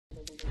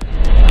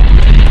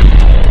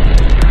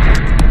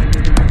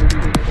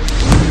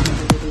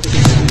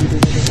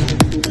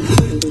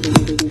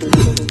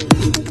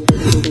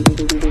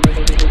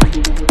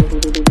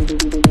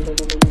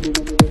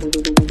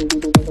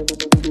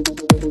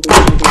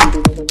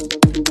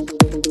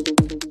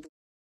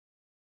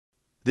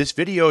This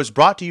video is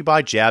brought to you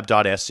by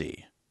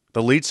Jab.se,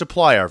 the lead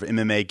supplier of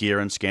MMA gear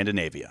in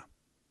Scandinavia.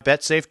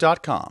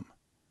 BetSafe.com,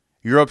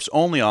 Europe's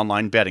only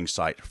online betting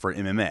site for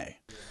MMA.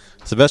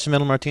 Sebastian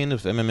Metal Martin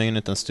of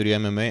MMAnytt and Studio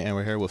MMA, and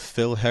we're here with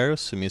Phil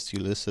Harris, who meets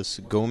Ulysses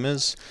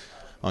Gomez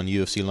on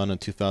UFC London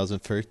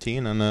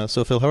 2013. And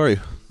so, Phil, how are you?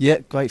 Yeah,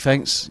 great,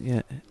 thanks.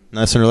 Yeah,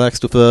 nice and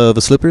relaxed with the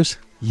slippers?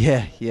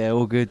 Yeah,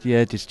 all good.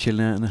 Yeah, just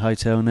chilling out in the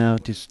hotel now,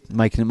 just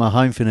making it my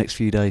home for the next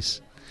few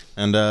days.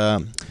 And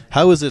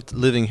how is it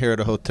living here at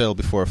a hotel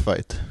before a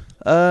fight?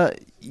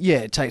 Yeah,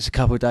 it takes a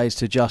couple of days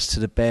to adjust to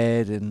the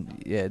bed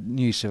and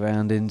new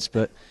surroundings,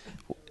 but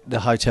the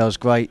hotel's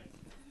great.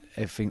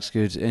 Everything's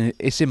good, and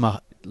it's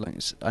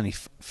it's only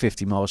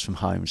 50 miles from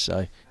home,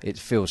 so it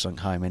feels like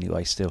home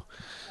anyway still.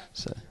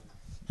 So.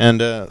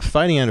 And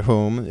fighting at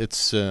home,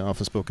 it's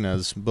often spoken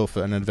as both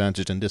an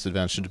advantage and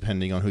disadvantage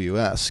depending on who you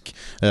ask.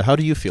 How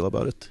do you feel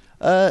about it?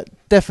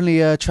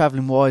 Definitely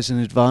travelling wise an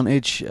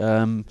advantage.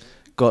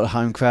 Got a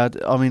home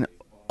crowd. I mean,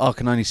 I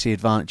can only see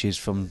advantages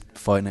from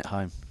fighting at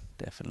home,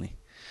 definitely.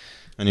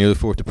 And you look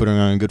forward to putting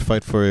on a good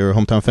fight for your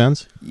hometown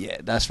fans? Yeah,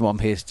 that's what I'm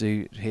here to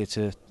do. Here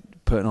to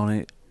put on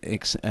an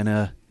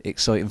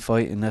exciting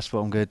fight, and that's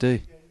what I'm going to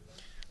do.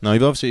 Now,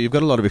 you've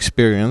got a lot of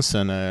experience,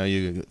 and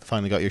you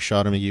finally got your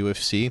shot in the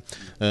UFC.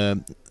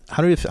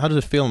 How does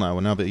it feel now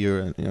that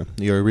you're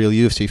a real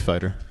UFC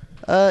fighter?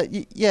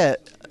 Yeah,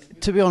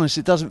 to be honest,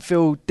 it doesn't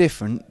feel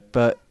different,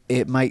 but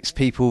it makes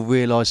people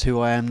realise who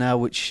I am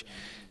now,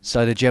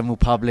 so the general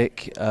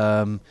public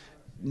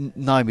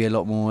know me a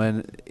lot more,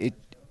 and it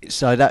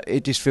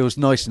just feels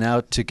nice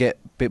now to get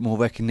a bit more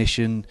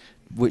recognition,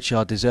 which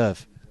I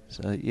deserve.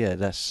 So yeah,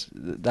 that's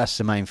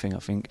the main thing, I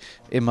think.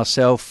 In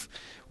myself,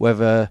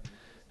 wherever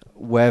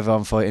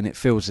I'm fighting, it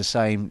feels the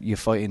same. You're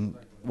fighting,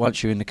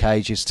 once you're in the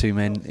cage, there's two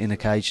men in a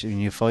cage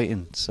and you're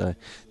fighting, so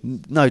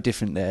no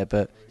different there.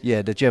 But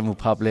yeah, the general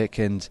public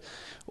and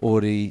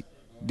all the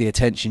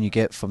attention you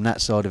get from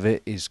that side of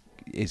it is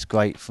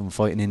great from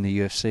fighting in the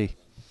UFC.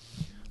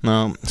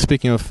 Now,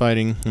 speaking of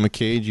fighting in the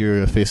cage,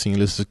 you're facing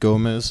Ulysses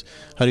Gomez.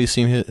 How do you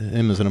see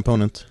him as an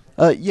opponent?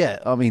 Yeah,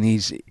 I mean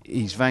he's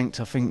ranked.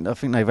 I think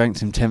they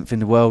ranked him 10th in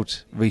the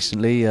world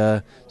recently.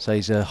 So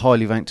he's a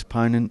highly ranked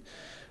opponent.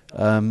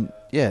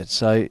 Yeah,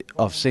 so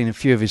I've seen a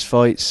few of his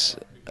fights.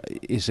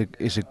 He's a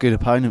good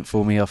opponent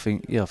for me. I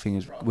think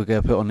we're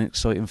going to put on an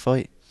exciting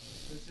fight.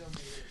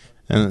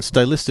 And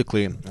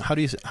stylistically,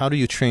 how do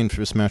you train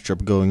for this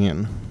matchup going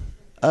in?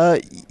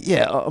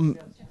 Yeah,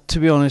 to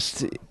be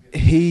honest,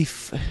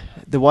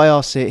 the way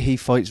I see it, he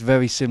fights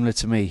very similar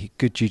to me.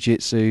 Good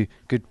jiu-jitsu,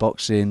 good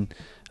boxing.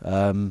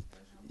 So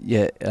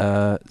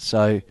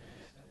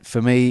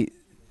for me,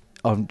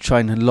 I'm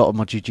training a lot of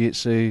my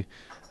jiu-jitsu,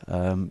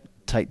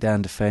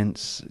 takedown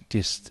defence,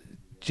 just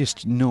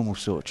normal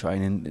sort of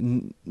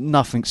training,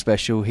 nothing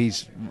special.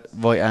 He's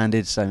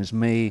right-handed, same as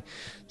me,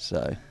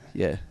 so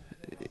yeah,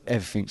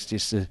 everything's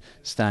just a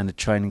standard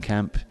training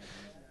camp,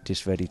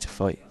 just ready to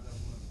fight.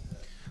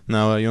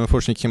 Now, you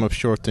unfortunately came up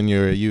short in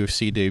your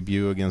UFC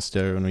debut against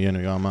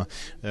Yama.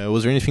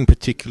 Was there anything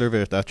particular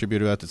that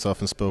attributed that? It's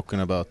often spoken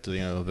about,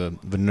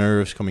 the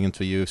nerves coming into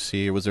the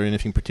UFC. Was there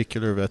anything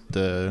particular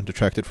that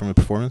detracted from the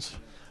performance?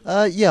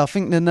 Yeah, I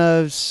think the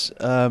nerves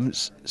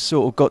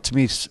sort of got to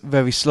me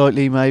very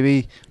slightly,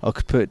 maybe. I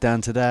could put it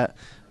down to that.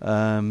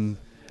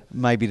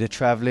 Maybe the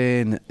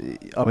travelling.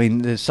 I mean,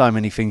 there's so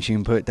many things you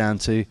can put it down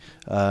to.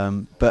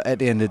 But at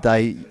the end of the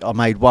day, I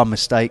made one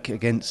mistake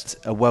against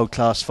a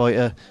world-class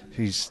fighter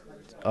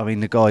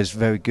the guy's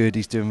very good,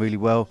 he's doing really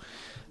well.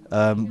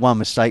 One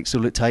mistake's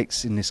all it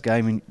takes in this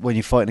game, and when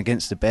you're fighting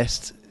against the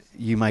best,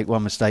 you make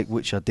one mistake,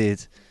 which I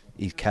did.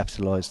 He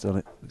capitalised on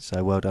it,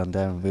 so well done,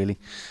 Darren, really.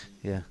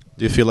 Yeah.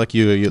 Do you feel like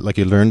you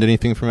learned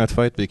anything from that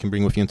fight that you can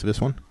bring with you into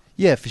this one?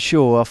 Yeah, for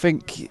sure. I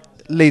think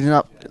leading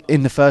up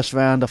in the first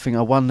round, I think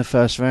I won the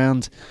first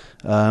round.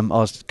 I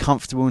was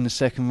comfortable in the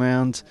second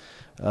round.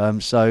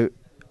 So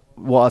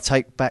what I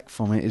take back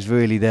from it is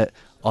really that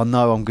I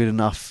know I'm good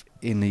enough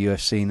in the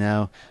UFC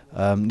now.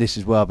 This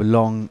is where I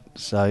belong,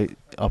 so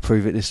I'll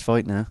prove it this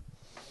fight now.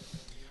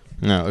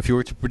 Now, if you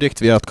were to predict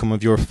the outcome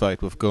of your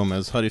fight with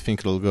Gomez, how do you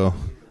think it'll go?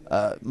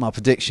 My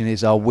prediction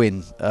is I'll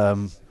win.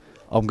 I'm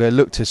going to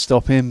look to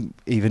stop him,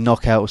 either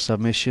knockout or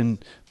submission,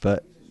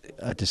 but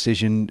a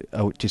decision,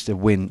 just a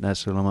win,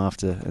 that's what I'm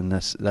after, and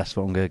that's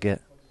what I'm going to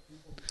get.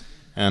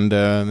 And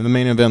in the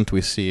main event,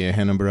 we see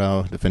Henan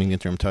Barrow defending the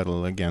interim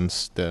title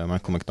against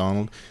Michael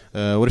McDonald.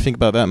 What do you think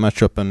about that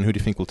matchup, and who do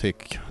you think will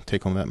take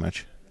on that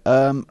match?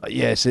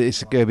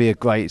 It's going to be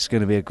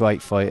a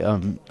great fight.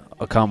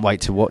 I can't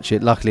wait to watch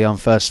it. Luckily, I'm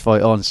first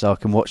fight on, so I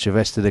can watch the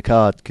rest of the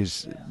card,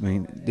 because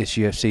this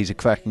UFC is a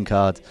cracking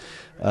card.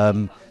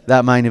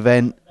 That main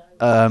event,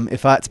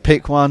 if I had to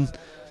pick one,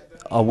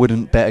 I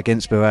wouldn't bet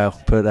against Barrow,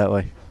 put it that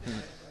way.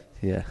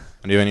 Yeah.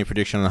 And do you have any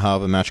prediction on how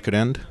the match could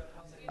end?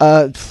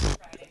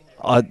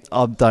 I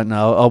don't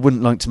know. I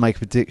wouldn't like to make a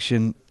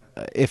prediction.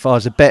 If I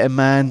was a betting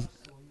man,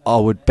 I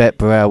would bet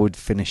Barrow would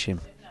finish him.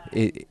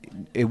 It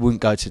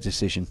wouldn't go to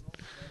decision,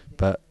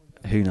 but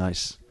who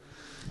knows?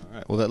 All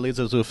right. Well, that leads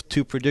us with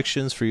 2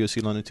 predictions for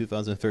UFC London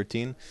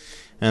 2013.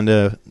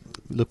 And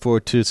look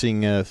forward to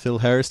seeing Phil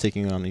Harris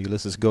taking on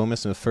Ulysses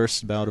Gomez in the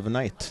first bout of the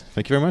night.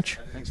 Thank you very much.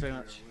 Thanks very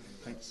much.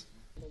 Thanks.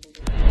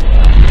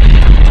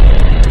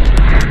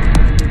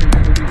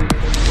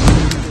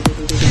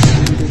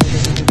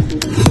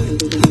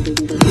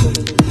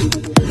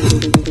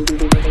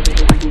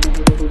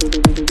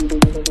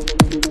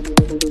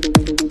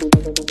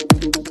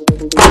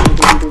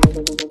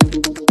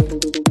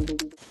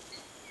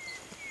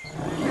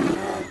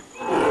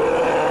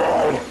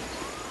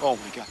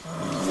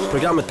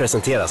 Programmet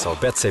presenteras av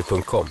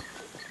betsafe.com.